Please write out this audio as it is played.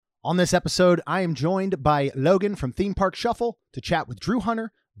On this episode, I am joined by Logan from Theme Park Shuffle to chat with Drew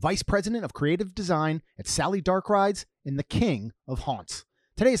Hunter, Vice President of Creative Design at Sally Dark Rides and the King of Haunts.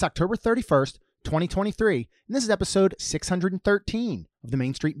 Today is October 31st, 2023, and this is episode 613 of the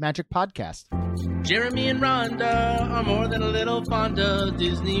Main Street Magic Podcast. Jeremy and Rhonda are more than a little fond of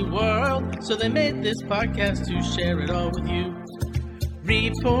Disney World, so they made this podcast to share it all with you.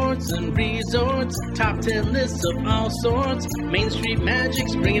 Reports and resorts, top 10 lists of all sorts, Main Street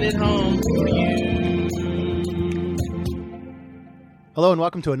Magic's bringing it home for you. Hello and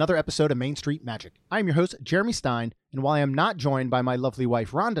welcome to another episode of Main Street Magic. I am your host, Jeremy Stein, and while I am not joined by my lovely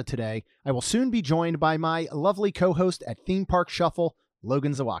wife, Rhonda, today, I will soon be joined by my lovely co-host at Theme Park Shuffle,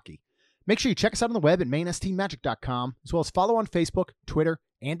 Logan Zawacki. Make sure you check us out on the web at mainstmagic.com, as well as follow on Facebook, Twitter,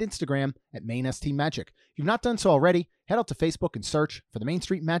 and Instagram at mainstmagic. If you've not done so already, head out to Facebook and search for the Main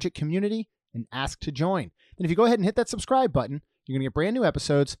Street Magic community and ask to join. Then if you go ahead and hit that subscribe button, you're going to get brand new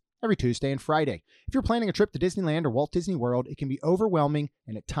episodes every Tuesday and Friday. If you're planning a trip to Disneyland or Walt Disney World, it can be overwhelming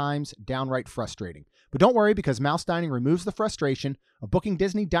and at times downright frustrating. But don't worry, because Mouse Dining removes the frustration of booking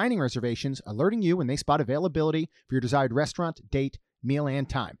Disney dining reservations, alerting you when they spot availability for your desired restaurant, date, meal, and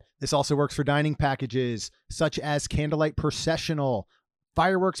time. This also works for dining packages such as candlelight processional,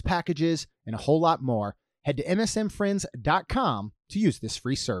 fireworks packages, and a whole lot more. Head to msmfriends.com to use this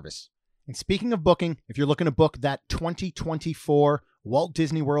free service. And speaking of booking, if you're looking to book that 2024 Walt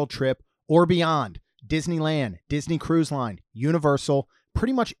Disney World trip or beyond, Disneyland, Disney Cruise Line, Universal,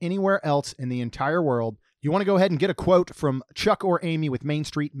 pretty much anywhere else in the entire world, you want to go ahead and get a quote from Chuck or Amy with Main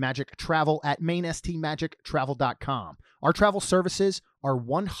Street Magic Travel at mainstmagictravel.com. Our travel services are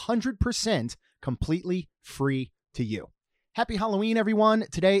 100% completely free to you. Happy Halloween, everyone.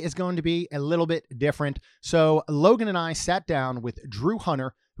 Today is going to be a little bit different. So Logan and I sat down with Drew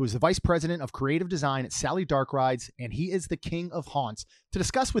Hunter, who is the Vice President of Creative Design at Sally Dark Rides, and he is the King of Haunts, to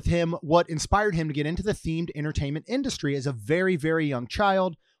discuss with him what inspired him to get into the themed entertainment industry as a very, very young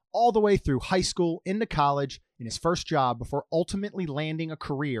child, all the way through high school, into college, and his first job before ultimately landing a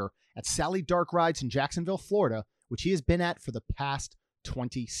career at Sally Dark Rides in Jacksonville, Florida, which he has been at for the past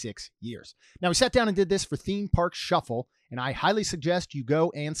 26 years. Now, we sat down and did this for Theme Park Shuffle, and I highly suggest you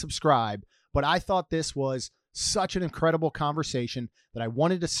go and subscribe, but I thought this was such an incredible conversation that I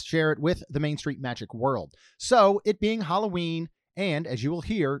wanted to share it with the Main Street Magic world. So, it being Halloween, and as you will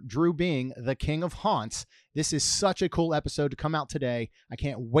hear, Drew being the King of Haunts, this is such a cool episode to come out today. I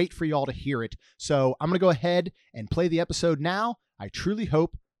can't wait for y'all to hear it. So I'm going to go ahead and play the episode now. I truly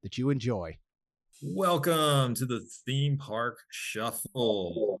hope that you enjoy. Welcome to the Theme Park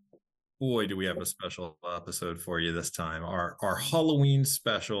Shuffle. Boy, do we have a special episode for you this time. Our Halloween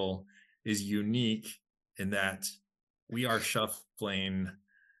special is unique in that we are shuffling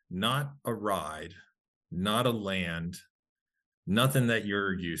not a ride, not a land, nothing that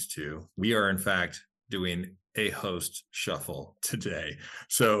you're used to. We are, in fact, doing a host shuffle today.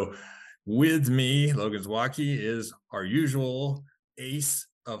 So with me, Logan Zawacki, is our usual ace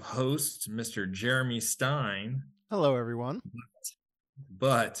of hosts, Mr. Jeremy Stein. Hello, everyone.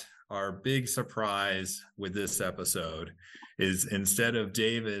 But our big surprise with this episode is, instead of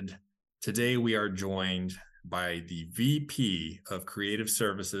David, today we are joined by the VP of Creative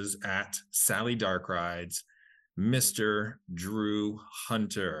Services at Sally Dark Rides, Mr. Drew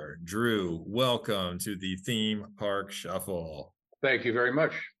Hunter. Drew, welcome to the Theme Park Shuffle. Thank you very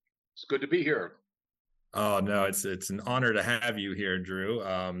much. It's good to be here. Oh, no, it's an honor to have you here, Drew.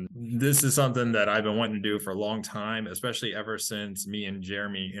 This is something that I've been wanting to do for a long time, especially ever since me and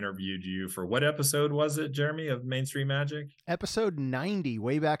Jeremy interviewed you for, what episode was it, Jeremy, of Main Street Magic? Episode 90,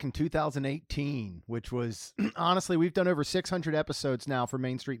 way back in 2018, which was, honestly, we've done over 600 episodes now for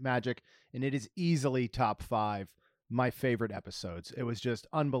Main Street Magic, and it is easily top 5 my favorite episodes. It was just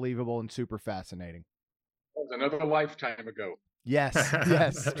unbelievable and super fascinating. It was another lifetime ago. Yes,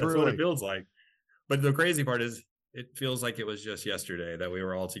 yes, That's truly. what it feels like. But the crazy part is, it feels like it was just yesterday that we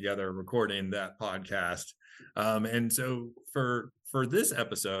were all together recording that podcast. And so for this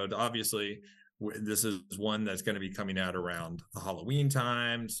episode, obviously, this is one that's going to be coming out around the Halloween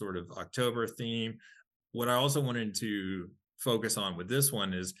time, sort of October theme. What I also wanted to focus on with this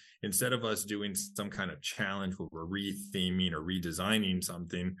one is, instead of us doing some kind of challenge where we're re-theming or redesigning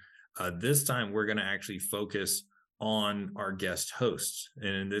something, this time we're going to actually focus on our guest hosts.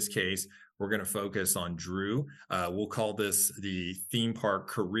 And in this case, we're going to focus on Drew. We'll call this the Theme Park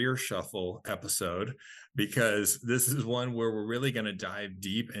Career Shuffle episode, because this is one where we're really going to dive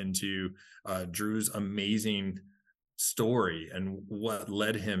deep into Drew's amazing story and what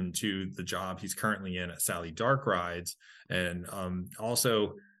led him to the job he's currently in at Sally Dark Rides. And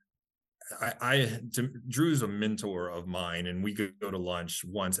also, Drew's a mentor of mine, and we go to lunch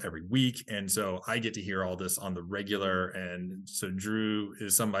once every week. And so I get to hear all this on the regular. And so Drew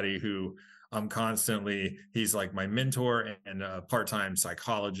is somebody who I'm constantly, he's like my mentor and a part-time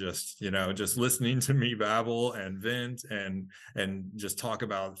psychologist, just listening to me babble and vent and just talk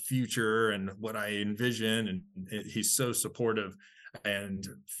about future and what I envision. And he's so supportive. And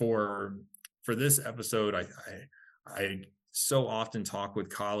for this episode, I so often talk with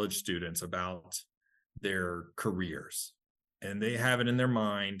college students about their careers, and they have it in their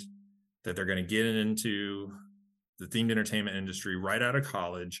mind that they're going to get into the themed entertainment industry right out of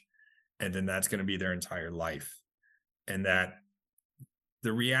college, and then that's going to be their entire life. And that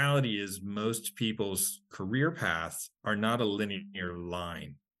the reality is most people's career paths are not a linear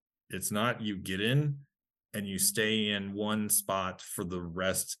line. It's not you get in and you stay in one spot for the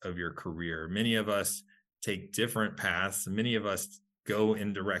rest of your career. Many of us take different paths. Many of us go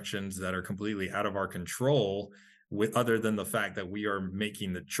in directions that are completely out of our control, with other than the fact that we are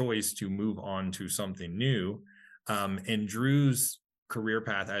making the choice to move on to something new. And Drew's career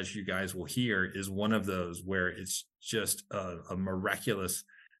path, as you guys will hear, is one of those where it's just a miraculous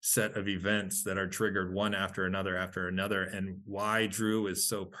set of events that are triggered one after another, and why Drew is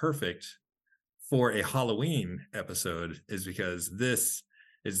so perfect for a Halloween episode is because this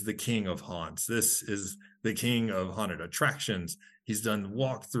is the king of haunts. This is the king of haunted attractions. He's done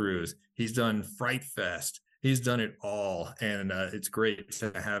walkthroughs. He's done Fright Fest. He's done it all. And it's great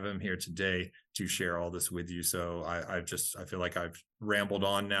to have him here today to share all this with you. So I feel like I've rambled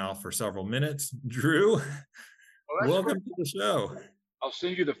on now for several minutes. Drew, welcome to the show. I'll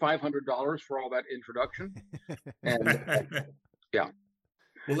send you the $500 for all that introduction. And yeah.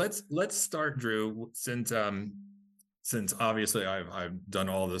 Well, let's start, Drew, since obviously I've done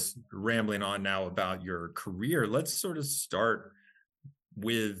all this rambling on now about your career. Let's sort of start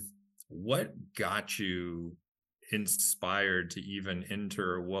with what got you inspired to even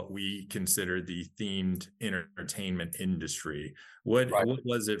enter what we consider the themed entertainment industry. What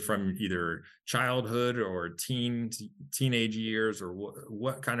was it from either childhood or teenage years, or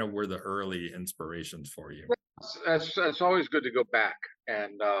what kind of were the early inspirations for you? It's always good to go back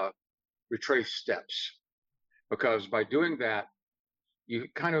and retrace steps, because by doing that, you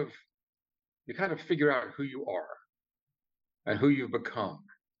kind of figure out who you are and who you've become,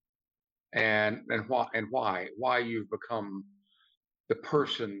 and why you've become the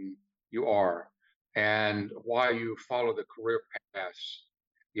person you are, and why you follow the career paths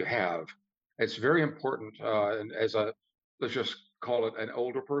you have. It's very important, and let's just call it an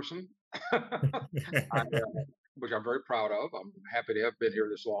older person, which I'm very proud of. I'm happy to have been here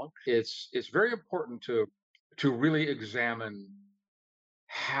this long. It's very important to really examine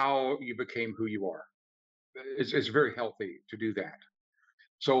how you became who you are. It's very healthy to do that.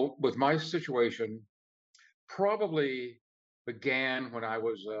 So with my situation, probably began when I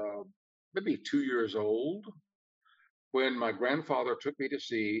was maybe 2 years old, when my grandfather took me to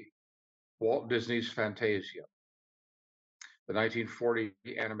see Walt Disney's Fantasia, the 1940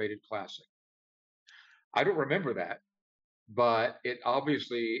 animated classic. I don't remember that, but it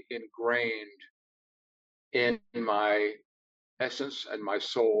obviously ingrained in my essence and my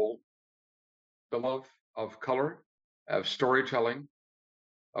soul the love of color, of storytelling,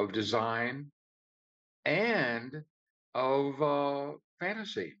 of design, and of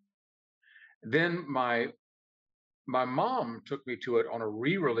fantasy. Then my mom took me to it on a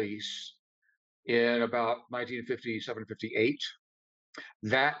re-release in about 1957, 58.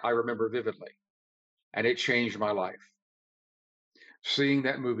 That I remember vividly, and it changed my life. Seeing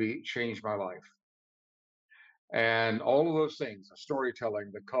that movie changed my life. And all of those things, the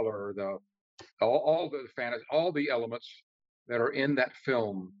storytelling, the color, all the fantasy, all the elements that are in that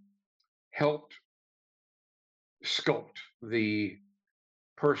film helped sculpt the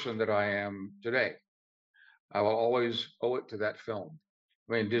person that I am today. I will always owe it to that film.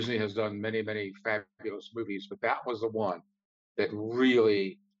 I mean, Disney has done many, many fabulous movies, but that was the one that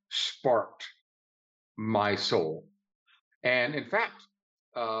really sparked my soul. And in fact,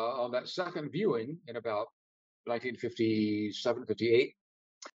 on that second viewing in about 1957, 58,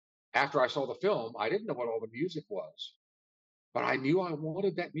 after I saw the film, I didn't know what all the music was, but I knew I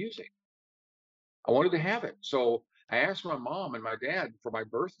wanted that music. I wanted to have it. So I asked my mom and my dad for my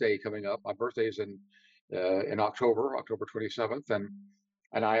birthday coming up. My birthday is in October 27th.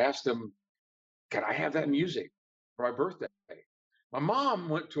 And I asked them, can I have that music for my birthday? My mom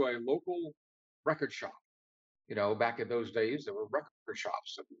went to a local record shop. You know, back in those days, there were record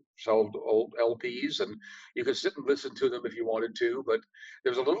shops. And sold old LPs, and you could sit and listen to them if you wanted to. But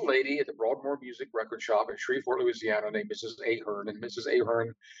there was a little lady at the Broadmoor Music Record Shop in Shreveport, Louisiana, named Mrs. Ahern, and Mrs.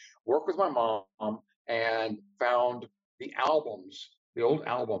 Ahern worked with my mom and found the albums, the old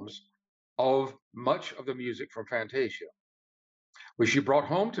albums of much of the music from Fantasia, which she brought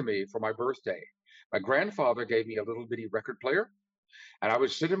home to me for my birthday. My grandfather gave me a little bitty record player, and I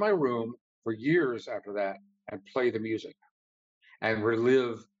would sit in my room for years after that and play the music and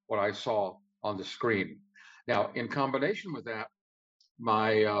relive what I saw on the screen. Now, in combination with that,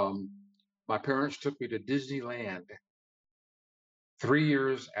 my parents took me to Disneyland 3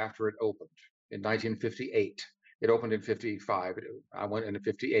 years after it opened in 1958. It opened in 55. I went in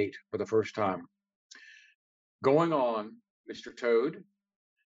 58 for the first time. Going on Mr. Toad,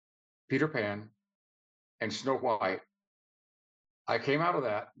 Peter Pan, and Snow White, I came out of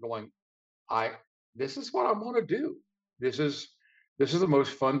that going, this is what I want to do. This is the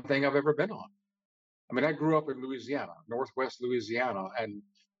most fun thing I've ever been on. I mean, I grew up in Louisiana, Northwest Louisiana, and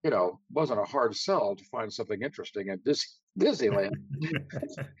wasn't a hard sell to find something interesting at Disneyland.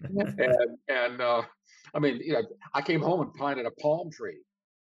 I mean, I came home and planted a palm tree.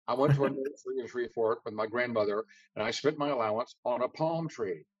 I went to a nursery in Shreveport with my grandmother, and I spent my allowance on a palm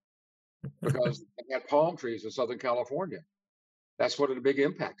tree because I had palm trees in Southern California. That's what a big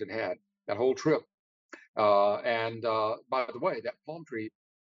impact it had, that whole trip. By the way, that palm tree,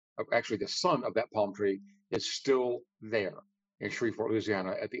 actually the son of that palm tree, is still there in Shreveport,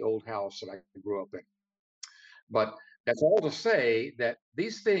 Louisiana, at the old house that I grew up in. But that's all to say that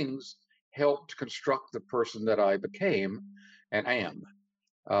these things helped construct the person that I became and am,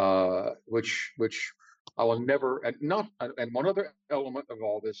 which I will never, and one other element of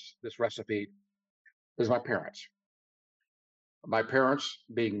all this recipe is my parents. My parents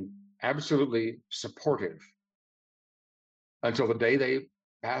being absolutely supportive until the day they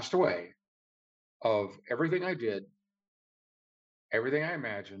passed away of everything I did, everything I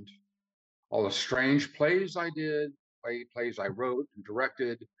imagined, all the strange plays I did, plays I wrote and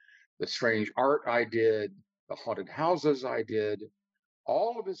directed, the strange art I did, the haunted houses I did,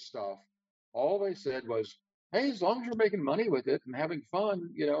 all of this stuff. All they said was, hey, as long as you're making money with it and having fun,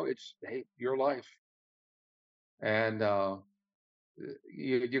 it's, hey, your life. And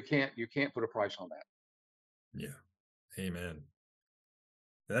you can't put a price on that. Yeah. Amen.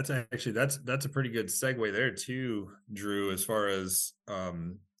 That's a pretty good segue there too, Drew, as far as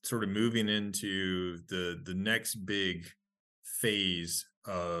sort of moving into the next big phase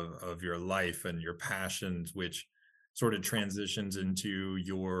of your life and your passions, which sort of transitions into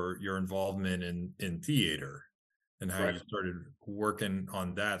your involvement in theater and how you started working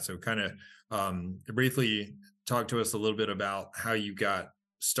on that. So kind of briefly talk to us a little bit about how you got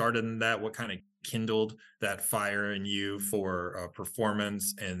started in that, what kind of kindled that fire in you for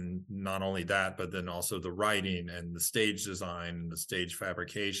performance, and not only that, but then also the writing and the stage design and the stage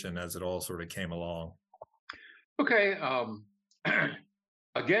fabrication as it all sort of came along. Okay.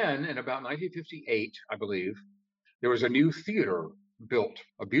 Again, in about 1958, I believe, there was a new theater built,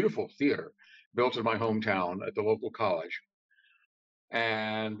 a beautiful theater built in my hometown at the local college.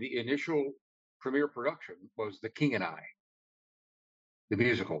 And the initial premiere production was The King and I, the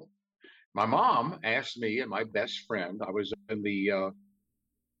musical. My mom asked me and my best friend, I was in the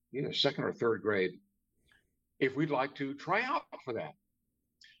second or third grade, if we'd like to try out for that.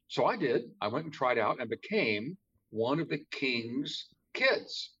 So I did. I went and tried out and became one of the King's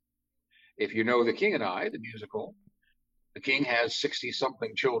kids. If you know The King and I, the musical, the King has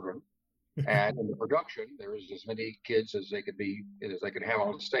 60-something children, and in the production, there's as many kids as they could have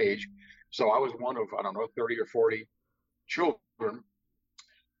on stage. So I was one of, 30 or 40 children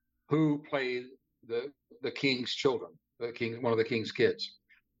who played the King's children, one of the King's kids.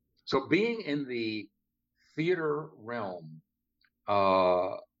 So being in the theater realm,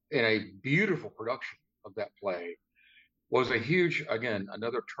 in a beautiful production of that play, was a huge, again,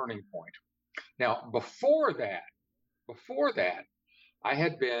 another turning point. Now, before that, I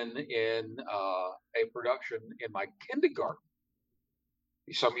had been in a production in my kindergarten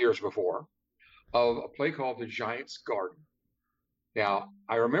some years before of a play called The Giant's Garden. Now,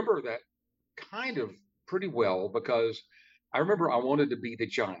 I remember that kind of pretty well because I remember I wanted to be the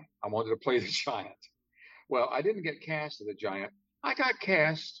giant. I wanted to play the giant. Well, I didn't get cast as the giant. I got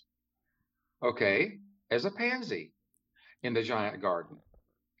cast, as a pansy in The Giant Garden.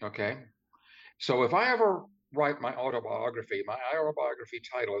 Okay. So if I ever write my autobiography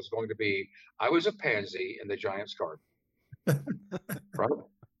title is going to be, I Was a Pansy in the Giant's Garden. Right?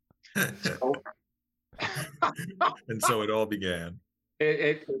 And so it all began.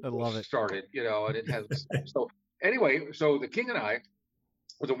 I love it. Started, and it has. So anyway, so The King and I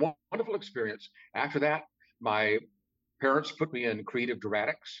was a wonderful experience. After that, my parents put me in creative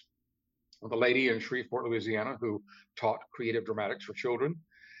dramatics with a lady in Shreveport, Louisiana, who taught creative dramatics for children.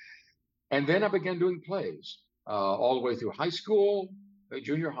 And then I began doing plays all the way through high school,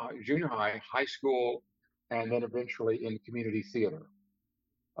 junior high, high school, and then eventually in community theater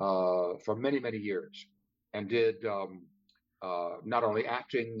for many, many years, and did not only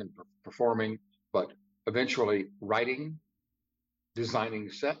acting and performing, but eventually writing, designing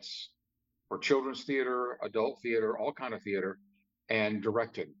sets for children's theater, adult theater, all kind of theater, and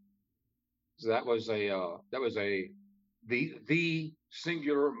directing. So that was the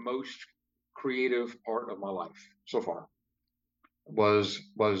singular most creative part of my life so far was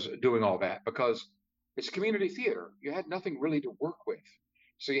doing all that, because it's community theater. You had nothing really to work with,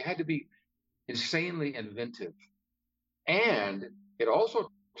 so you had to be insanely inventive. And it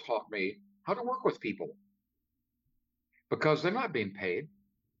also taught me how to work with people, because they're not being paid.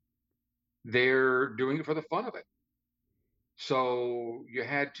 They're doing it for the fun of it. So you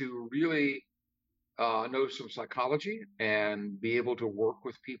had to really know some psychology and be able to work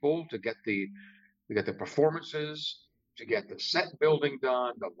with people to get the performances, to get the set building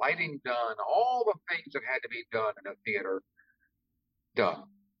done, the lighting done, all the things that had to be done in a theater done.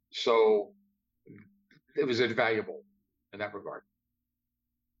 So it was invaluable in that regard.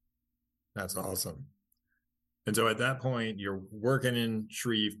 That's awesome. And so at that point, you're working in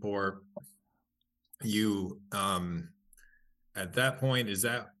Shreveport. You, at that point, is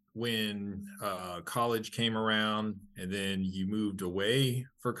that when college came around, and then you moved away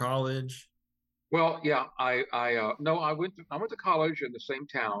for college? Well, yeah, no, I went to college in the same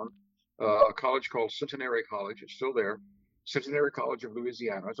town, a college called Centenary College. It's still there, Centenary College of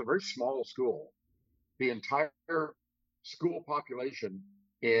Louisiana. It's a very small school. The entire school population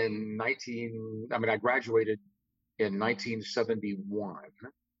I graduated in 1971,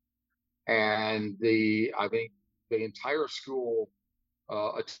 and I think the entire school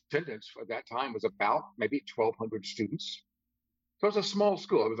attendance at that time was about maybe 1,200 students. So it was a small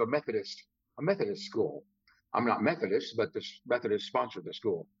school. It was a Methodist school. I'm not Methodist, but the Methodist sponsored the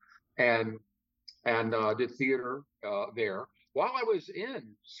school, and did theater there. While I was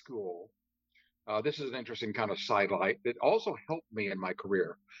in school, this is an interesting kind of sidelight that also helped me in my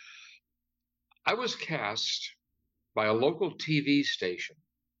career. I was cast by a local TV station,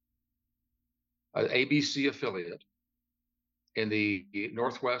 an ABC affiliate in the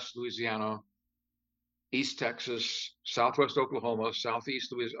Northwest Louisiana, East Texas, Southwest Oklahoma,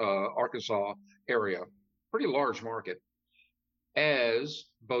 Southeast Arkansas area, pretty large market, as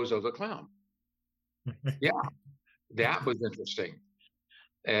Bozo the Clown. Yeah, that was interesting.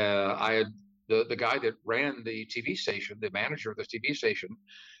 I had the guy that ran the TV station, the manager of the TV station,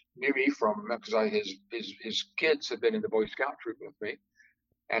 knew me because his kids had been in the Boy Scout troop with me,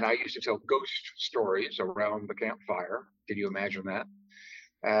 and I used to tell ghost stories around the campfire. Can you imagine that?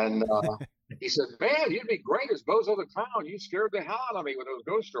 And he said, "Man, you'd be great as Bozo the Clown. You scared the hell out of me with those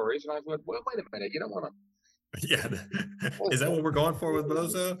ghost stories." And I said, "Well, wait a minute. You don't want to." Yeah, is that what we're going for with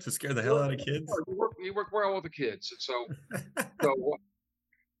Bozo? To scare the hell out of kids? You work well with the kids. So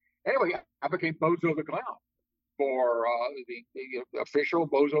anyway, I became Bozo the Clown for the official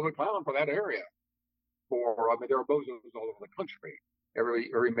Bozo the Clown for that area. There are Bozos all over the country.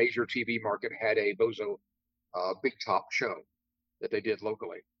 Every major TV market had a Bozo big top show that they did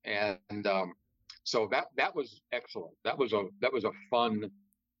locally, and so that was excellent. That was a fun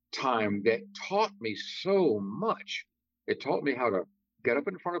time that taught me so much. It taught me how to get up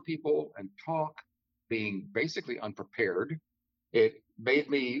in front of people and talk, being basically unprepared. It made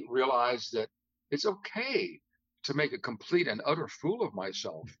me realize that it's okay to make a complete and utter fool of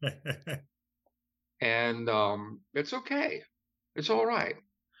myself. And it's okay. It's all right.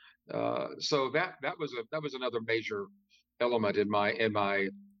 So that was another major element in my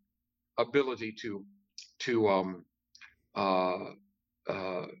ability to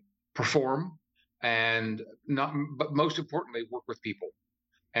perform, but most importantly, work with people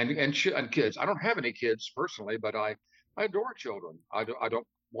and kids. I don't have any kids personally, but I adore children. I don't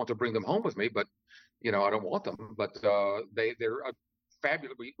want to bring them home with me, but I don't want them. But they're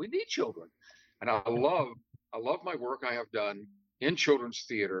fabulous. We need children, and I love my work I have done in children's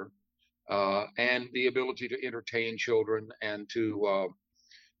theater, and the ability to entertain children and to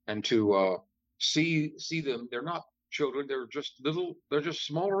see them. They're not children. They're just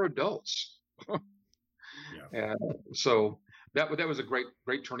smaller adults. Yeah. And so that was a great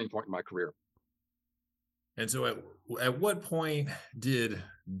turning point in my career. And so at what point did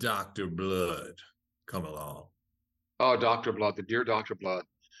Dr. Blood come along? Oh, Dr. Blood, the dear Dr. Blood,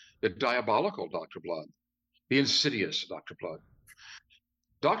 the diabolical Dr. Blood, the insidious Dr. Blood.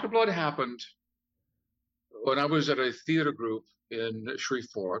 Dr. Blood happened when I was at a theater group in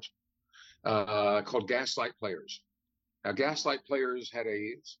Shreveport called Gaslight Players. Now, Gaslight Players had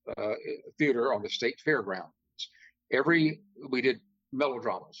a theater on the state fairgrounds. We did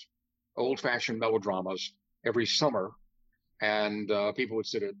melodramas, old-fashioned melodramas every summer, and people would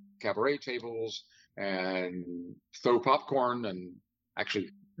sit at cabaret tables and throw popcorn, and actually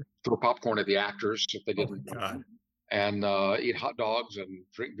throw popcorn at the actors if they didn't, and eat hot dogs and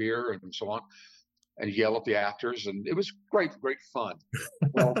drink beer and so on, and yell at the actors, and it was great fun.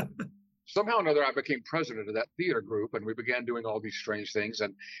 Well, somehow or another, I became president of that theater group, and we began doing all these strange things.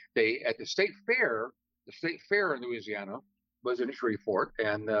 And at the state fair in Louisiana was in Shreveport,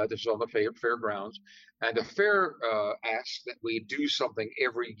 and this is on the fairgrounds. And the fair asked that we do something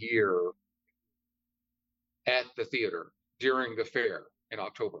every year at the theater during the fair in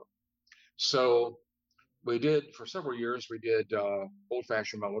October. So we did, for several years, we did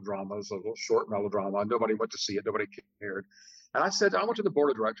old-fashioned melodramas, a little short melodrama. Nobody went to see it. Nobody cared. And I went to the board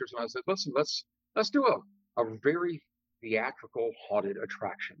of directors and I said, listen, let's do a very theatrical haunted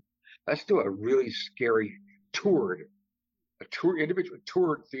attraction. Let's do a really scary individual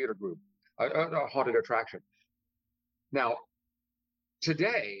toured theater group, a haunted attraction. Now,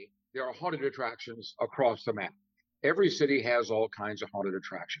 today, there are haunted attractions across the map. Every city has all kinds of haunted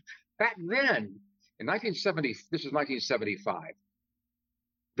attractions. Back then, in 1970, this is 1975,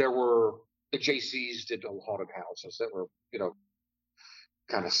 there were, the JCs did haunted houses that were,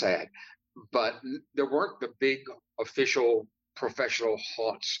 kind of sad. But there weren't the big official professional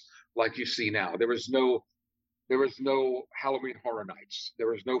haunts like you see now. There was no Halloween Horror Nights.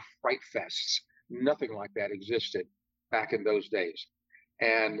 There was no Fright Fests. Nothing like that existed back in those days.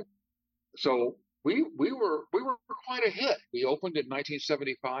 And so we were quite a hit. We opened in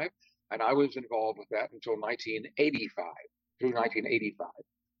 1975, and I was involved with that until 1985, through 1985.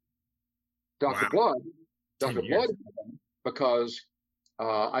 Dr. Blood, because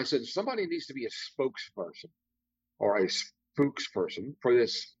I said somebody needs to be a spokesperson or a spokesperson for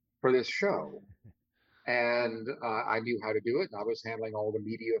this show, and I knew how to do it. And I was handling all the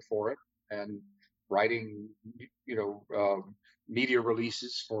media for it and writing, media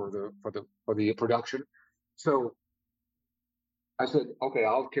releases for the production. So I said, okay,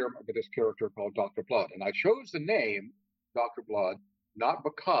 I'll care about this character called Dr. Blood, and I chose the name Dr. Blood not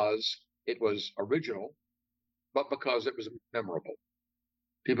because it was original, but because it was memorable.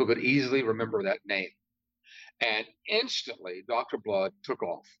 People could easily remember that name. And instantly, Dr. Blood took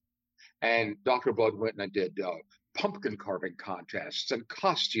off. And Dr. Blood went and did pumpkin carving contests and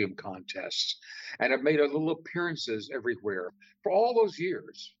costume contests. And it made little appearances everywhere for all those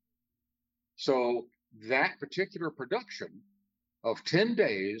years. So that particular production of 10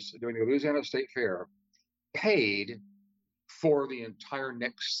 days during the Louisiana State Fair paid for the entire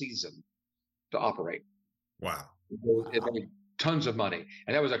next season to operate. Wow. It made tons of money.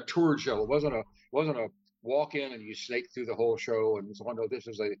 And that was a toured show. It wasn't a walk in and you snake through the whole show. And so, no, this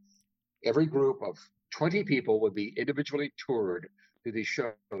is every group of 20 people would be individually toured through these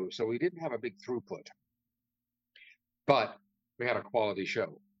shows. So we didn't have a big throughput, but we had a quality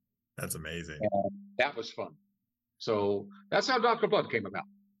show. That's amazing. And that was fun. So that's how Dr. Blood came about.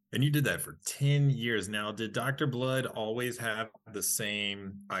 And you did that for 10 years. Now, did Dr. Blood always have the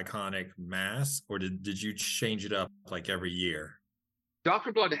same iconic mask, or did you change it up like every year?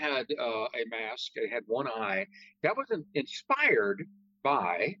 Dr. Blood had a mask. It had one eye. That was inspired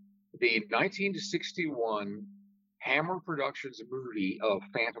by the 1961 Hammer Productions movie of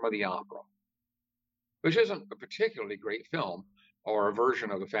Phantom of the Opera, which isn't a particularly great film or a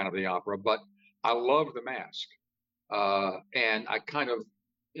version of the Phantom of the Opera, but I love the mask. And I kind of,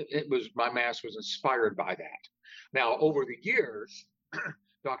 my mask was inspired by that. Now, over the years,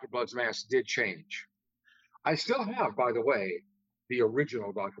 Dr. Blood's mask did change. I still have, by the way, the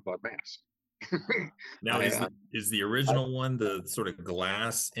original Dr. Blood mask. Now, is the original one the sort of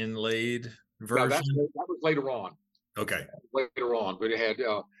glass inlaid version? No, that was later on. Okay. Later on, but it had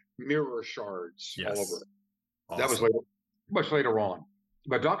mirror shards all over it. Awesome. That was much later on.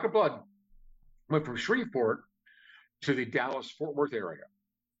 But Dr. Blood went from Shreveport to the Dallas-Fort Worth area.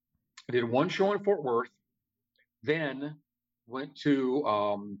 I did one show in Fort Worth, then went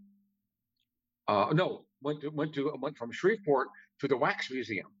from Shreveport to the Wax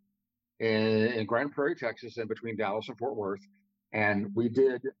Museum in Grand Prairie, Texas, in between Dallas and Fort Worth. And we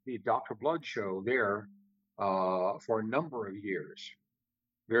did the Dr. Blood show there for a number of years,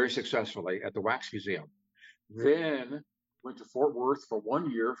 very successfully at the Wax Museum. Then went to Fort Worth for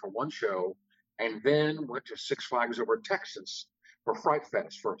 1 year for one show, and then went to Six Flags Over Texas for Fright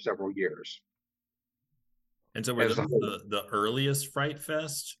Fest for several years. And so were as those the whole. the earliest Fright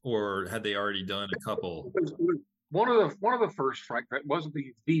Fest, or had they already done a couple? It was one of the first Fright Fest. It wasn't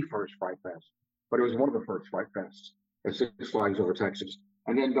the first Fright Fest, but it was one of the first Fright Fests at Six Flags Over Texas.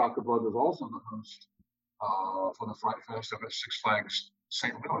 And then Dr. Blood was also the host for the Fright Fest up at Six Flags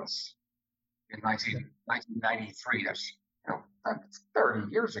St. Louis in 1993. That's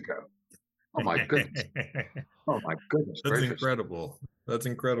 30 years ago. Oh my goodness. Oh my goodness That's gracious. incredible. That's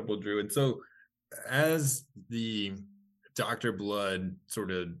incredible, Drew. And so as the Dr. Blood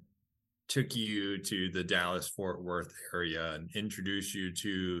sort of took you to the Dallas-Fort Worth area and introduced you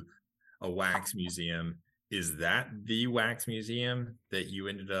to a wax museum, is that the wax museum that you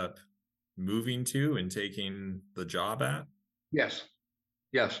ended up moving to and taking the job at? Yes.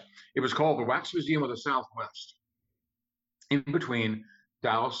 Yes. It was called the Wax Museum of the Southwest, in between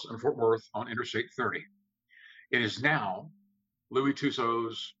Dallas and Fort Worth on Interstate 30. It is now Louis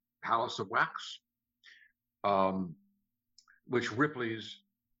Tussauds Palace of Wax, which Ripley's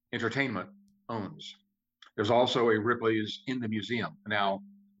Entertainment owns. There's also a Ripley's in the museum. Now,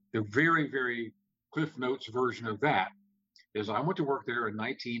 the very, very Cliff Notes version of that is I went to work there in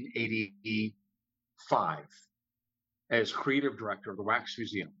 1985 as creative director of the Wax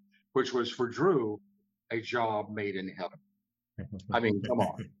Museum, which was for Drew a job made in heaven. I mean, come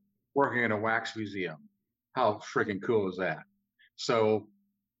on, working in a wax museum. How freaking cool is that? So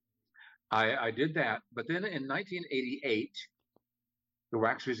I did that. But then in 1988, the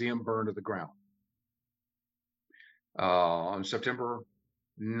Wax Museum burned to the ground. On September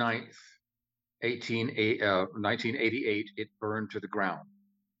 9th, 1988, it burned to the ground.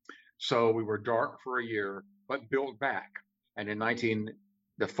 So we were dark for a year, but built back. And in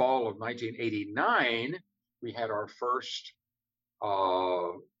the fall of 1989, we had our first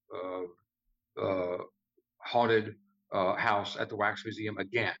haunted house at the Wax Museum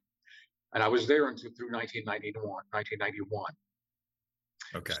again. And I was there through 1991.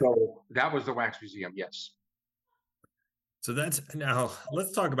 Okay. So that was the Wax Museum, yes. So now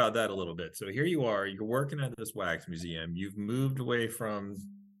let's talk about that a little bit. So here you are, you're working at this wax museum. You've moved away from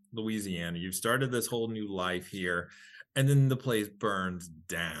Louisiana. You've started this whole new life here, and then the place burns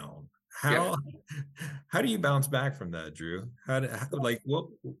down. How do you bounce back from that, Drew?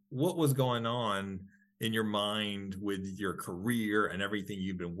 What was going on in your mind with your career and everything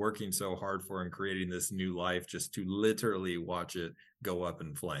you've been working so hard for and creating this new life, just to literally watch it go up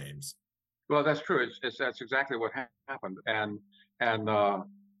in flames? Well, that's true. That's exactly what happened. And when I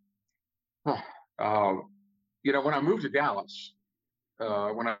moved to Dallas, in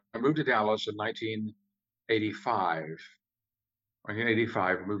 1985, I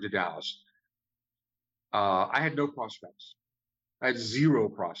moved to Dallas. I had no prospects. I had zero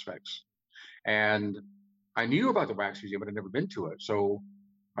prospects, and I knew about the Wax Museum, but I'd never been to it. So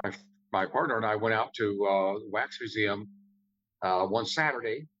my partner and I went out to the Wax Museum one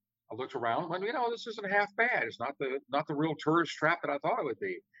Saturday. I looked around, went, this isn't half bad. It's not the real tourist trap that I thought it would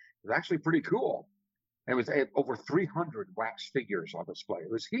be. It was actually pretty cool. And it was over 300 wax figures on display. It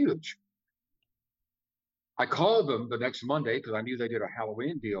was huge. I called them the next Monday because I knew they did a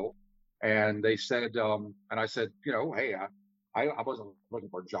Halloween deal, and they said, and I said, hey, I wasn't looking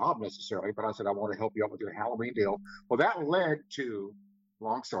for a job necessarily, but I said I want to help you out with your Halloween deal. Well, that led to,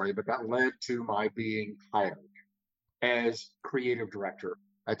 long story, but that led to my being hired as creative director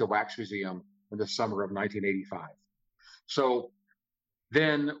at the Wax Museum in the summer of 1985. So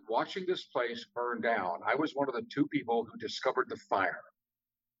then, watching this place burn down, I was one of the two people who discovered the fire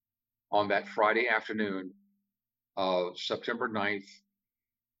on that Friday afternoon of September 9th,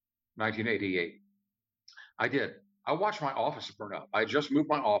 1988. I did. I watched my office burn up. I just moved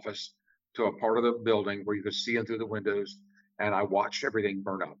my office to a part of the building where you could see in through the windows, and I watched everything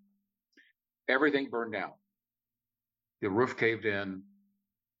burn up. Everything burned down. The roof caved in.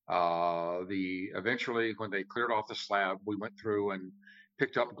 Eventually, when they cleared off the slab, we went through and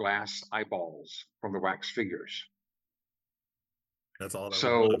picked up glass eyeballs from the wax figures. That's all that was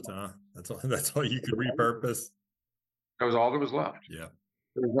left, huh? That's all you could repurpose. That was all that was left. Yeah.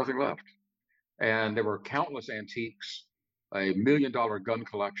 There was nothing left. And there were countless antiques, a $1 million gun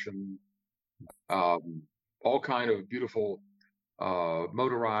collection, all kind of beautiful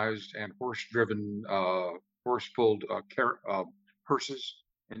motorized and horse-driven, horse-pulled hearses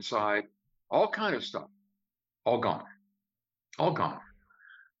inside, all kind of stuff, all gone.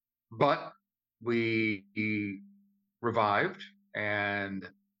 But we revived and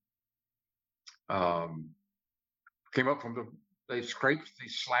came up from they scraped the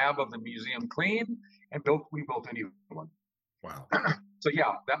slab of the museum clean and we built a new one. Wow. So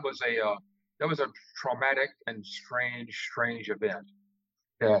yeah, that was a traumatic and strange event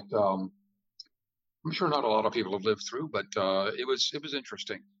that I'm sure not a lot of people have lived through, but it was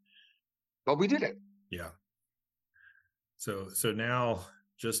interesting. But we did it. Yeah. So now,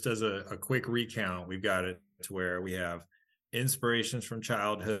 just as a quick recount, we've got it to where we have inspirations from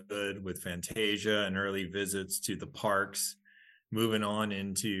childhood with Fantasia and early visits to the parks, moving on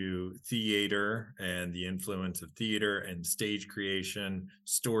into theater and the influence of theater and stage creation,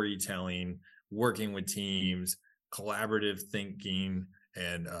 storytelling, working with teams, collaborative thinking,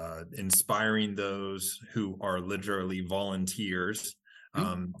 and inspiring those who are literally volunteers.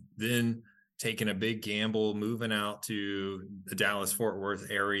 Then taking a big gamble, moving out to the Dallas-Fort Worth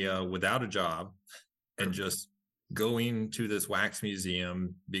area without a job and just going to this wax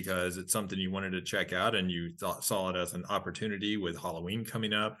museum because it's something you wanted to check out and you saw it as an opportunity with Halloween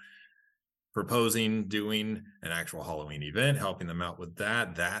coming up, proposing doing an actual Halloween event, helping them out with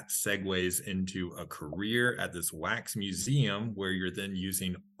that. That segues into a career at this wax museum where you're then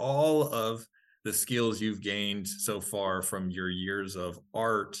using all of the skills you've gained so far from your years of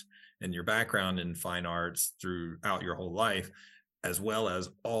art and your background in fine arts throughout your whole life, as well as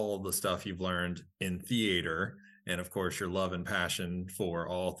all the stuff you've learned in theater. And of course, your love and passion for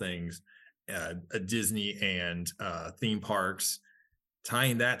all things Disney and theme parks,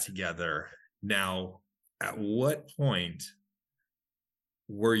 tying that together. Now, at what point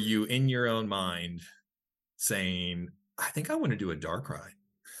were you in your own mind saying, I think I want to do a dark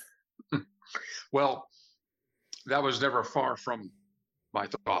ride? Well, that was never far from my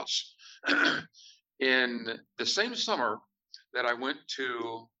thoughts. In the same summer that I went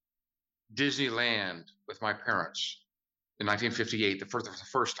to Disneyland with my parents in 1958, the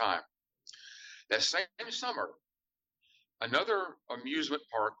first time, that same summer, another amusement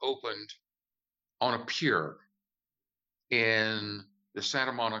park opened on a pier in the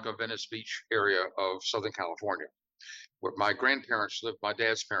Santa Monica, Venice Beach area of Southern California, where my grandparents lived. My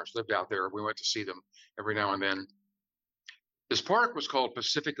dad's parents lived out there. We went to see them every now and then. This park was called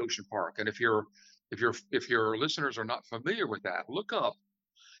Pacific Ocean Park, and if your listeners are not familiar with that, look up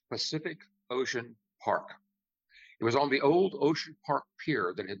Pacific Ocean Park. It was on the old Ocean Park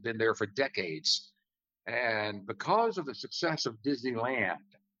Pier that had been there for decades, and because of the success of Disneyland,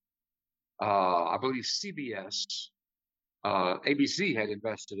 I believe CBS, ABC had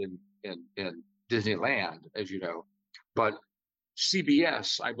invested in Disneyland, as you know, but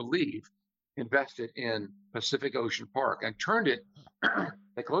CBS, I believe, invested in Pacific Ocean Park and turned it.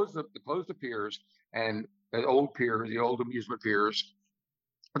 They closed the piers and the old piers, the old amusement piers,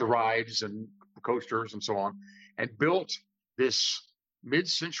 the rides and the coasters and so on, and built this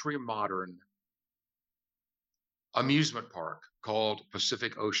mid-century modern amusement park called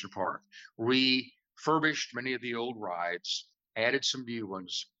Pacific Ocean Park. Refurbished many of the old rides, added some new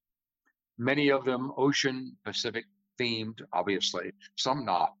ones, many of them Ocean Pacific themed, obviously, some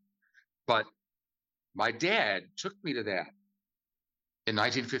not. But my dad took me to that in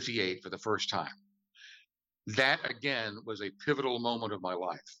 1958 for the first time. That, again, was a pivotal moment of my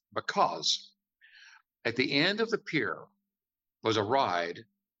life because at the end of the pier was a ride.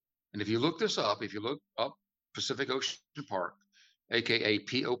 And if you look this up, if you look up Pacific Ocean Park, aka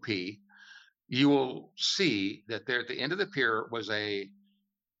POP, you will see that there at the end of the pier was a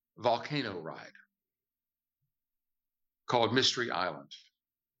volcano ride called Mystery Island.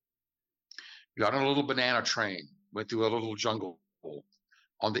 You got on a little banana train, went through a little jungle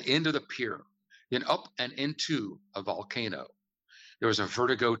on the end of the pier, then up and into a volcano. There was a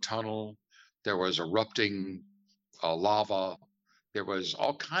vertigo tunnel. There was erupting lava. There was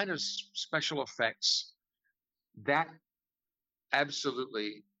all kinds of special effects. That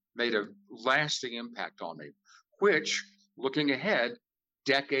absolutely made a lasting impact on me, which, looking ahead,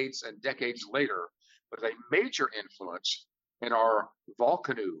 decades and decades later, was a major influence in our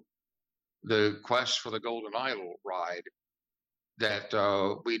Volcanoe, the Quest for the Golden Idol ride that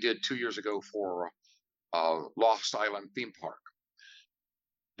we did 2 years ago for Lost Island theme park.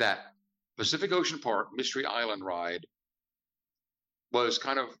 That Pacific Ocean Park Mystery Island ride was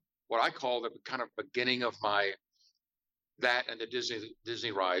kind of what I call the kind of beginning of that and the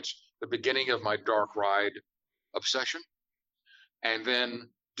Disney rides, the beginning of my dark ride obsession. And then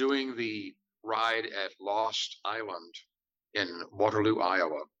doing the ride at Lost Island in Waterloo,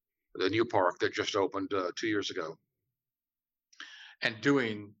 Iowa, the new park that just opened 2 years ago. And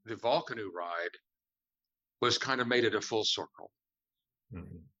doing the Volcanoe ride was kind of made it a full circle.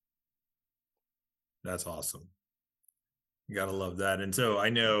 Mm-hmm. That's awesome. You got to love that. And so I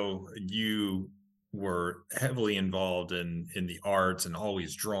know you were heavily involved in the arts and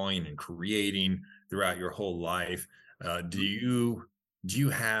always drawing and creating throughout your whole life. Do you do you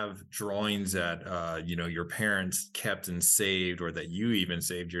have drawings that your parents kept and saved, or that you even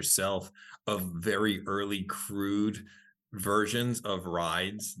saved yourself, of very early crude versions of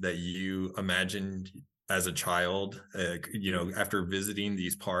rides that you imagined as a child? After visiting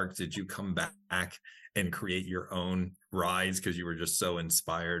these parks, did you come back and create your own rides because you were just so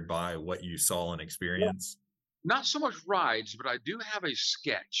inspired by what you saw and experienced? Not so much rides, but I do have a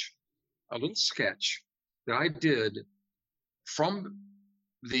little sketch that I did from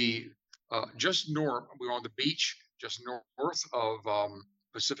the just north. We were on the beach just north of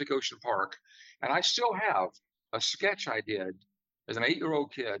Pacific Ocean Park, and I still have a sketch I did as an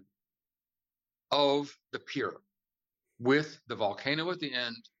 8-year-old kid of the pier with the volcano at the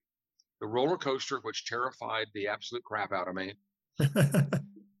end, the roller coaster, which terrified the absolute crap out of me.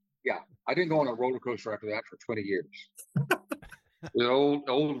 Yeah, I didn't go on a roller coaster after that for 20 years. The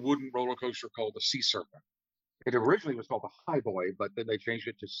old wooden roller coaster called the Sea Serpent. It originally was called the High Boy, but then they changed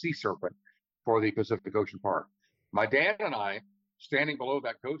it to Sea Serpent for the Pacific Ocean Park. My dad and I, standing below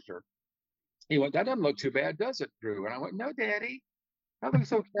that coaster, he went, "That doesn't look too bad, does it, Drew?" And I went, "No, Daddy, that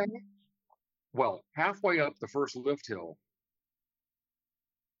looks okay." Well, halfway up the first lift hill,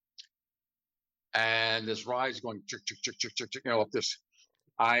 and this ride's going chick, chick, chick, chick, chick, chick, up this.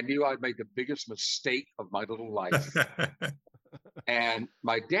 I knew I'd made the biggest mistake of my little life. And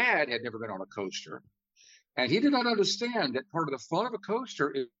my dad had never been on a coaster. And he did not understand that part of the fun of a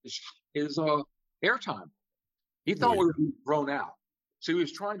coaster is airtime. He thought we were being thrown out. So he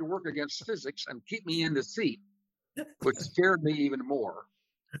was trying to work against physics and keep me in the seat, which scared me even more.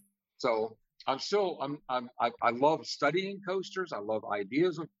 So I love studying coasters. I love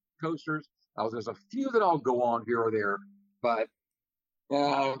ideas of coasters. There's a few that I'll go on here or there, but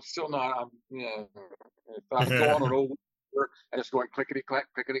I'm still not. If I go on an old and it's going clickety clack,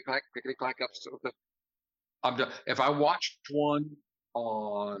 clickety clack, clickety clack up. So I'm done. If I watched one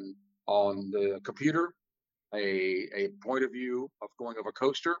on the computer, a point of view of a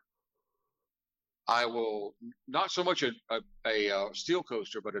coaster, I will not so much a steel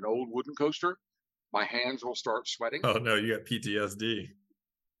coaster, but an old wooden coaster. My hands will start sweating. Oh no, you got PTSD.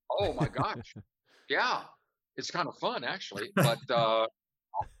 Oh my gosh, yeah, it's kind of fun actually, but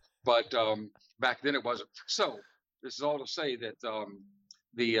back then it wasn't. So this is all to say that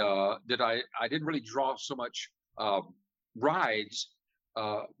I didn't really draw so much rides.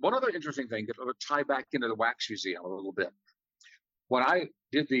 One other interesting thing that will tie back into the Wax Museum a little bit. When I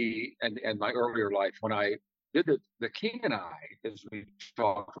did and my earlier life, when I did the King and I, as we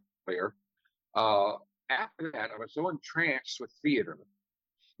talked earlier, after that I was so entranced with theater.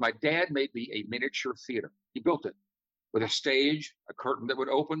 My dad made me a miniature theater. He built it with a stage, a curtain that would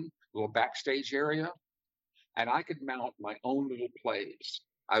open, a little backstage area, and I could mount my own little plays.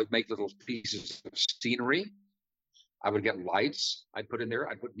 I would make little pieces of scenery. I would get lights I'd put in there.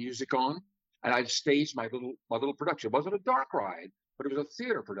 I'd put music on, and I'd stage my little production. It wasn't a dark ride, but it was a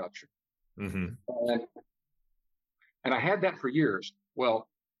theater production. Mm-hmm. And I had that for years. Well,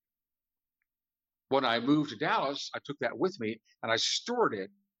 when I moved to Dallas, I took that with me and I stored it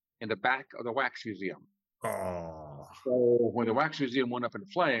in the back of the Wax Museum. Oh. So when the Wax Museum went up in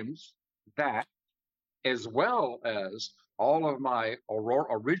flames, that, as well as all of my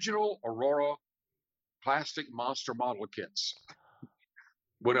original Aurora plastic monster model kits,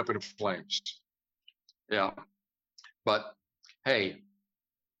 went up in flames. Yeah. But hey,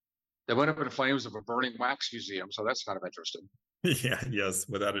 they went up in flames of a burning wax museum, so that's kind of interesting. Yeah, yes,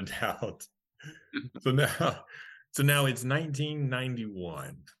 without a doubt. So now it's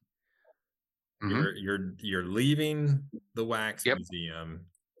 1991. Mm-hmm. You're leaving the Wax Museum.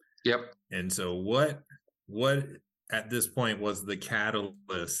 Yep. And so what at this point was the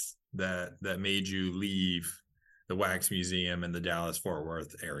catalyst that made you leave the Wax Museum in the Dallas-Fort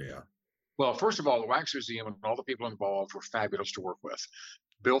Worth area? Well, first of all, the Wax Museum and all the people involved were fabulous to work with.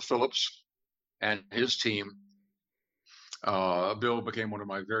 Bill Phillips and his team. Bill became one of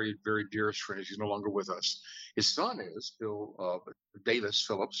my very, very dearest friends. He's no longer with us. His son is Bill Davis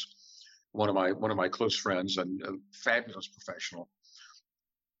Phillips, one of my close friends and a fabulous professional.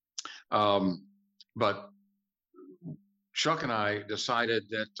 But Chuck and I decided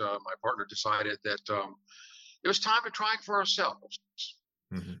that my partner decided that it was time to try for ourselves.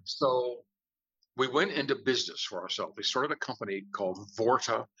 Mm-hmm. So we went into business for ourselves. We started a company called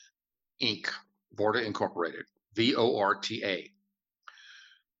Vorta Inc., Vorta Incorporated, VORTA.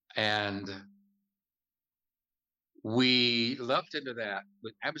 And we leapt into that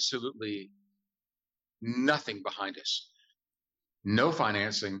with absolutely nothing behind us. No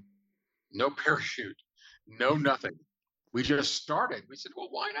financing, no parachute, no nothing. We just started. We said, well,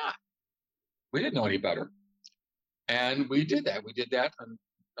 why not? We didn't know any better. And we did that. We did that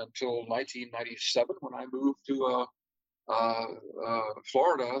until 1997 when I moved to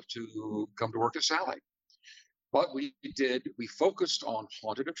Florida to come to work at Sally. But we focused on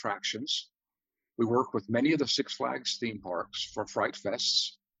haunted attractions. We worked with many of the Six Flags theme parks for Fright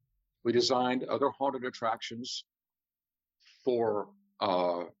Fests. We designed other haunted attractions for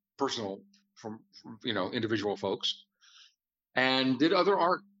personal, from individual folks, and did other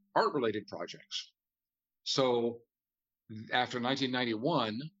art related projects. So after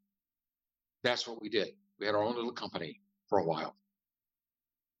 1991, that's what we did. We had our own little company for a while.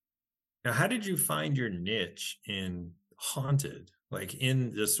 Now, how did you find your niche in haunted, like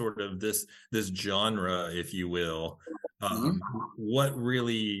in this sort of this genre, if you will? What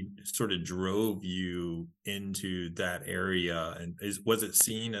really sort of drove you into that area, and was it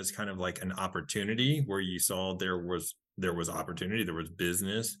seen as kind of like an opportunity where you saw there was opportunity, there was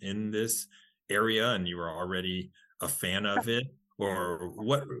business in this area, and you were already a fan of it? Or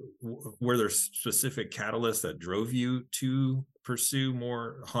what were there specific catalysts that drove you to pursue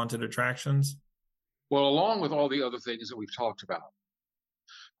more haunted attractions? Well, along with all the other things that we've talked about,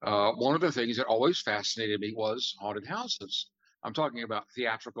 one of the things that always fascinated me was haunted houses. I'm talking about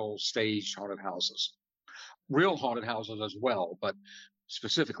theatrical, staged haunted houses, real haunted houses as well, but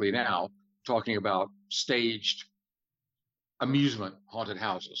specifically now talking about staged amusement haunted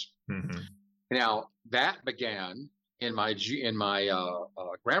houses. Mm-hmm. Now that began in my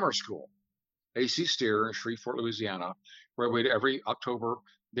grammar school, A.C. Steer in Shreveport, Louisiana, where we'd every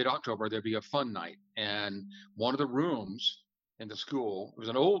mid-October, there'd be a fun night. And one of the rooms in the school, it was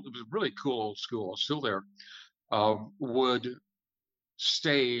a really cool old school, still there, would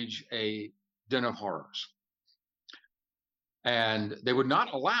stage a Den of Horrors. And they would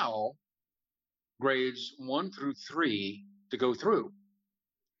not allow grades 1 through 3 to go through.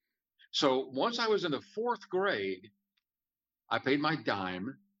 So once I was in the 4th grade, I paid my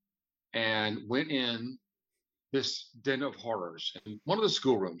dime and went in this Den of Horrors, and one of the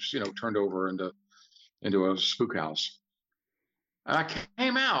schoolrooms, turned over into a spook house. And I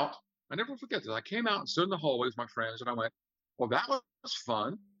came out. I never forget this. I came out and stood in the hallway with my friends, and I went, "Well, that was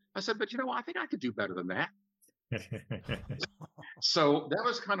fun." I said, "But I think I could do better than that." So that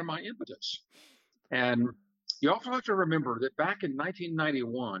was kind of my impetus. And you also have to remember that back in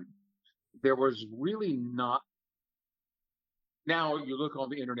 1991, there was really not. Now you look on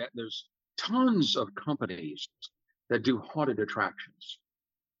the internet, there's tons of companies that do haunted attractions.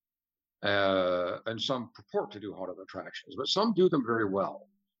 And some purport to do haunted attractions, but some do them very well.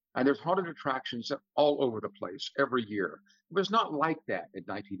 And there's haunted attractions all over the place every year. It was not like that in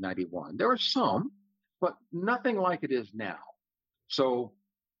 1991. There were some, but nothing like it is now. So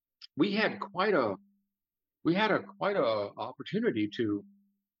we had quite a opportunity to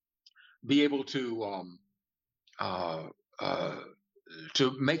be able to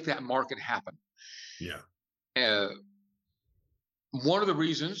make that market happen. Yeah. One of the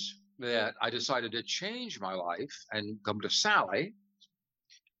reasons that I decided to change my life and come to Sally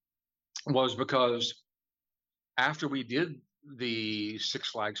was because after we did the Six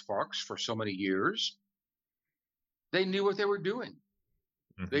Flags parks for so many years, they knew what they were doing.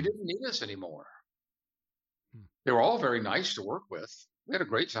 Mm-hmm. They didn't need us anymore. They were all very nice to work with. We had a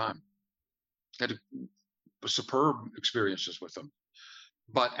great time. Had superb experiences with them.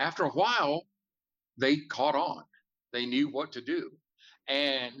 But after a while, they caught on. They knew what to do.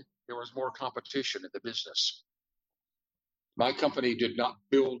 And there was more competition in the business. My company did not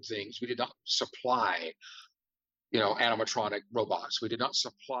build things. We did not supply, animatronic robots. We did not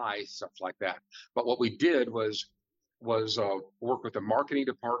supply stuff like that. But what we did was work with the marketing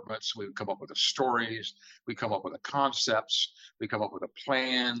departments. We would come up with the stories. We come up with the concepts. We come up with the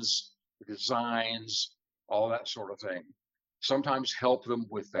plans, the designs, all that sort of thing. Sometimes help them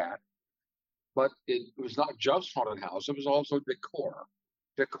with that. But it was not just haunted house. It was also decor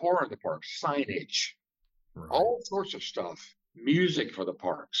in the park, signage, right. All sorts of stuff, music for the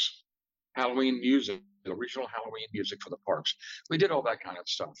parks, Halloween music, the original Halloween music for the parks. We did all that kind of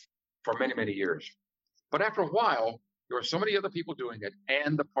stuff for many, many years. But after a while, there were so many other people doing it,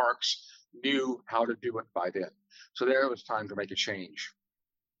 and the parks knew how to do it by then. So there was time to make a change.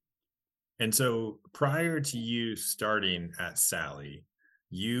 And so prior to you starting at Sally,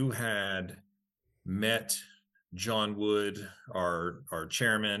 you had met John Wood, our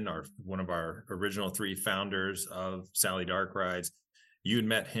chairman, one of our original 3 founders of Sally Dark Rides. You had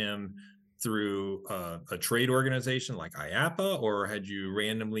met him through a trade organization like IAAPA, or had you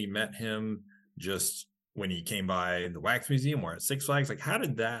randomly met him just when he came by the Wax Museum or at Six Flags? Like, how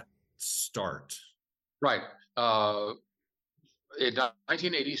did that start? Right. In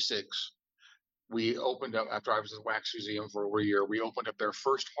 1986, we opened up, after I was at the Wax Museum for over a year, we opened up their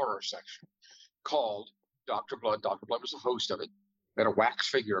first horror section called Dr. Blood. Dr. Blood was the host of it. They had a wax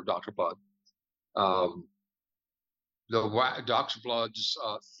figure of Dr. Blood. Dr. Blood's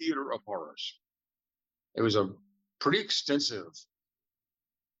Theater of Horrors. It was a pretty extensive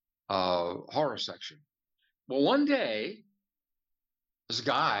horror section. Well, one day, this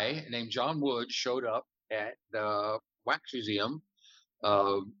guy named John Wood showed up at the Wax Museum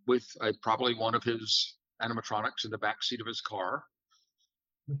with probably one of his animatronics in the back seat of his car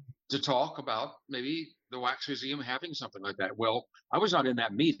to talk about maybe the Wax Museum having something like that. Well, I was not in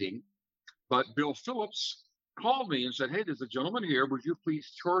that meeting, but Bill Phillips called me and said, "Hey, there's a gentleman here. Would you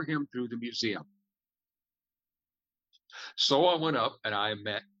please tour him through the museum?" So I went up and I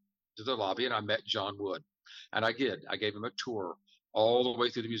met to the lobby and I met John Wood. And I did. I gave him a tour all the way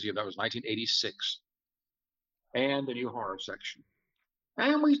through the museum. That was 1986. And the new horror section.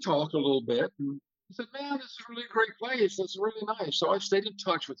 And we talked a little bit. And he said, "Man, this is a really great place. It's really nice." So I stayed in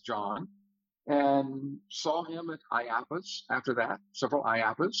touch with John and saw him at IAPAS after that, several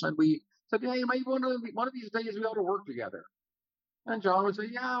IAPAS. And we said, "Hey, maybe one of these days we ought to work together." And John would say,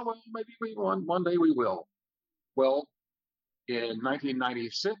 "Yeah, well, maybe one day we will." Well, in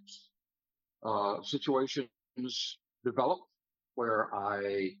 1996, situations developed where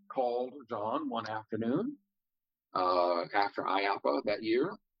I called John one afternoon after IAPA that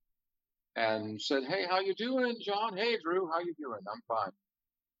year and said, "Hey, how you doing, John? Hey, Drew, how you doing?" "I'm fine."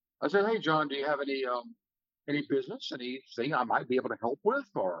 I said, "Hey, John, do you have any business, anything I might be able to help with,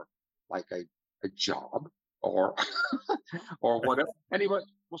 or like a job or or whatever?" And he went,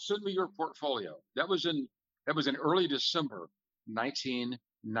 "Well, send me your portfolio." That was in early December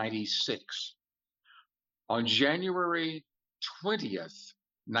 1996. On January 20th,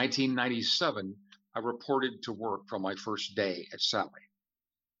 1997, I reported to work from my first day at Sally.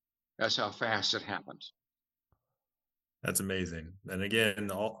 That's how fast it happened. That's amazing. And again,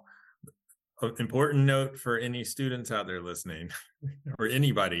 important note for any students out there listening or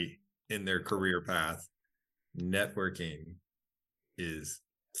anybody in their career path, networking is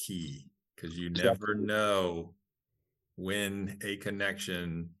key, because you never know when a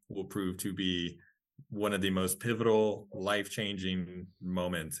connection will prove to be one of the most pivotal, life-changing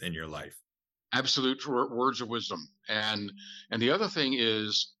moments in your life. Absolute words of wisdom. And the other thing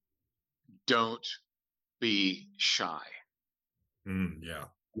is, don't be shy. Yeah.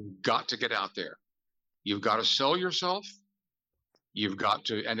 You've got to get out there. You've got to sell yourself. You've got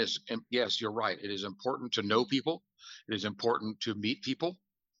to, and yes, you're right. It is important to know people. It is important to meet people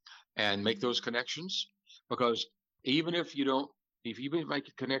and make those connections, because even if you make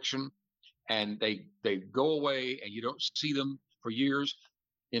a connection and they go away and you don't see them for years,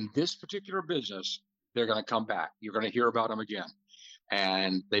 in this particular business, they're going to come back. You're going to hear about them again,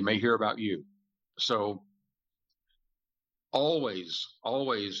 and they may hear about you. So always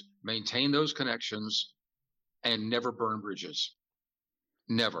maintain those connections and never burn bridges.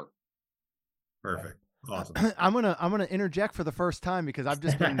 Never. Perfect. Awesome. I'm gonna interject for the first time, because I've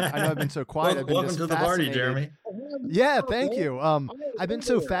just been, I know I've been so quiet. Welcome to the party, Jeremy. Yeah, thank you. I've been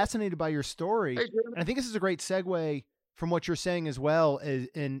so fascinated by your story, and I think this is a great segue from what you're saying as well.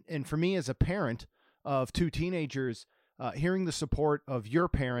 And for me as a parent of two teenagers, hearing the support of your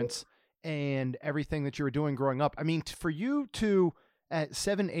parents and everything that you were doing growing up. I mean, for you to, at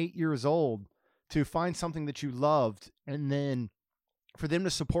 7, 8 years old, to find something that you loved, and then for them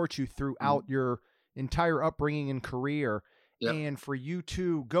to support you throughout your entire upbringing and career, and for you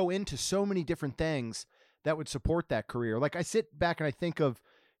to go into so many different things that would support that career. Like, I sit back and I think of,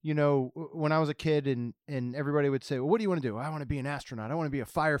 you know, when I was a kid and everybody would say, "Well, what do you want to do?" "I want to be an astronaut. I want to be a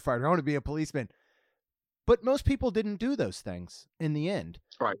firefighter. I want to be a policeman." But most people didn't do those things in the end.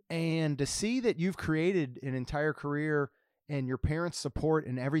 Right. And to see that you've created an entire career and your parents' support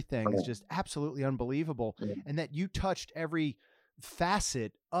and everything is just absolutely unbelievable. And that you touched every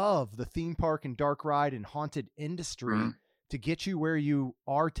facet of the theme park and dark ride and haunted industry to get you where you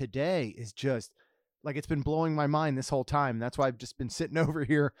are today is just like, it's been blowing my mind this whole time. That's why I've just been sitting over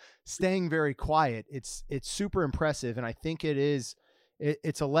here, staying very quiet. It's super impressive. And I think it's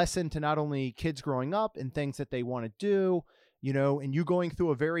a lesson to not only kids growing up and things that they want to do, you know, and you going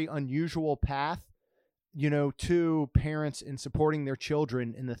through a very unusual path, you know, to parents in supporting their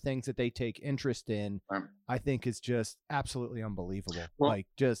children in the things that they take interest in, I think is just absolutely unbelievable. Well, like,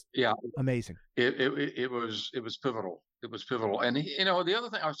 just amazing. It was pivotal. It was pivotal. And, you know, the other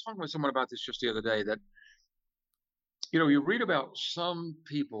thing, I was talking with someone about this just the other day, that, you know, you read about some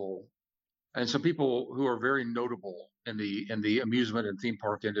people, and some people who are very notable in the amusement and theme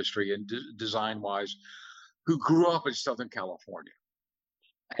park industry and design wise, who grew up in Southern California.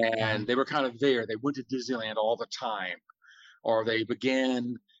 and they were kind of there. They went to Disneyland all the time, or they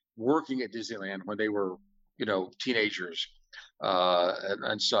began working at Disneyland when they were, teenagers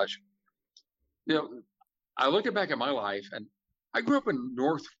and such. I look back at my life, and I grew up in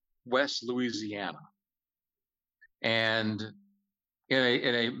Northwest Louisiana, and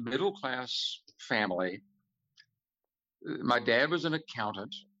in a middle class family. My dad was an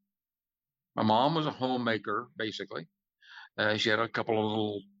accountant. My mom was a homemaker, basically. She had a couple of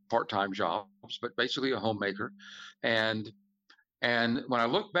little part-time jobs, but basically a homemaker. And when I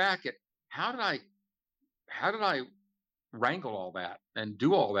look back at how did I wrangle all that and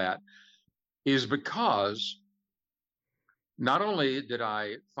do all that, is because not only did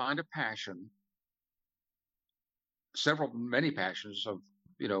I find a passion, many passions of,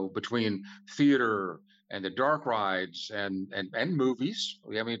 between theater and the dark rides and movies.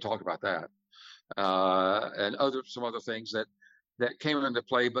 We haven't even talked about that. And some other things that came into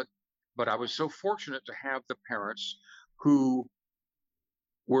play, but I was so fortunate to have the parents who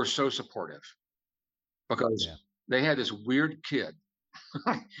were so supportive, because they had this weird kid,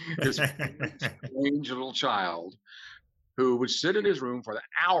 this strange little child who would sit in his room for the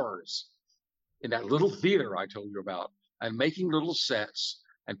hours in that little theater I told you about, and making little sets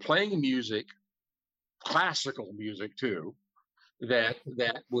and playing music, classical music too, that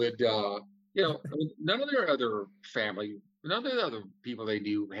would none of their other people they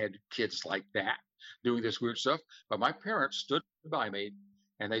knew had kids like that doing this weird stuff. But my parents stood by me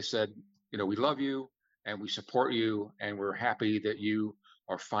and they said, we love you and we support you and we're happy that you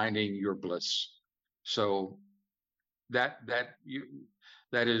are finding your bliss. So that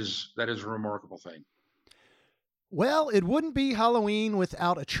is a remarkable thing. Well, it wouldn't be Halloween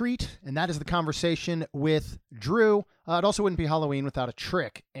without a treat, and that is the conversation with Drew. It also wouldn't be Halloween without a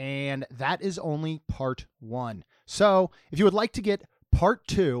trick, and that is only part 1. So if you would like to get part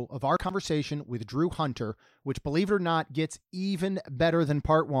 2 of our conversation with Drew Hunter, which, believe it or not, gets even better than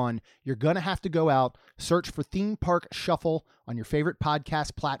part 1, you're going to have to go out, search for Theme Park Shuffle on your favorite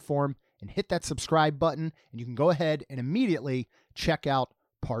podcast platform, and hit that subscribe button, and you can go ahead and immediately check out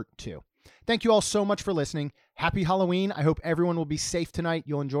part 2. Thank you all so much for listening. Happy Halloween. I hope everyone will be safe tonight.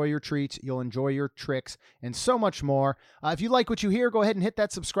 You'll enjoy your treats. You'll enjoy your tricks and so much more. If you like what you hear, go ahead and hit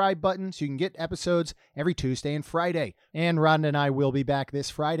that subscribe button so you can get episodes every Tuesday and Friday. And Rhonda and I will be back this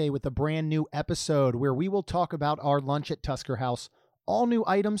Friday with a brand new episode where we will talk about our lunch at Tusker House, all new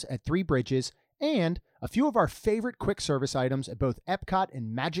items at Three Bridges, and a few of our favorite quick service items at both Epcot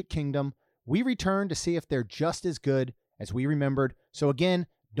and Magic Kingdom. We return to see if they're just as good as we remembered. So again,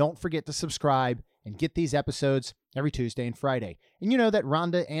 don't forget to subscribe and get these episodes every Tuesday and Friday. And you know that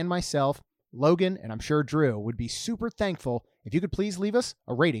Rhonda and myself, Logan, and I'm sure Drew would be super thankful if you could please leave us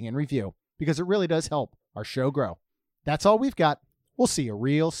a rating and review, because it really does help our show grow. That's all we've got. We'll see you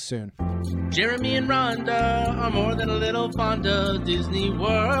real soon. Jeremy and Rhonda are more than a little fond of Disney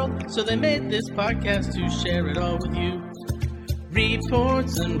World, so they made this podcast to share it all with you.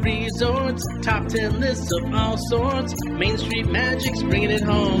 Reports and resorts, top 10 lists of all sorts, Main Street Magic's bringing it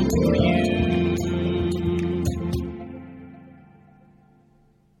home for you.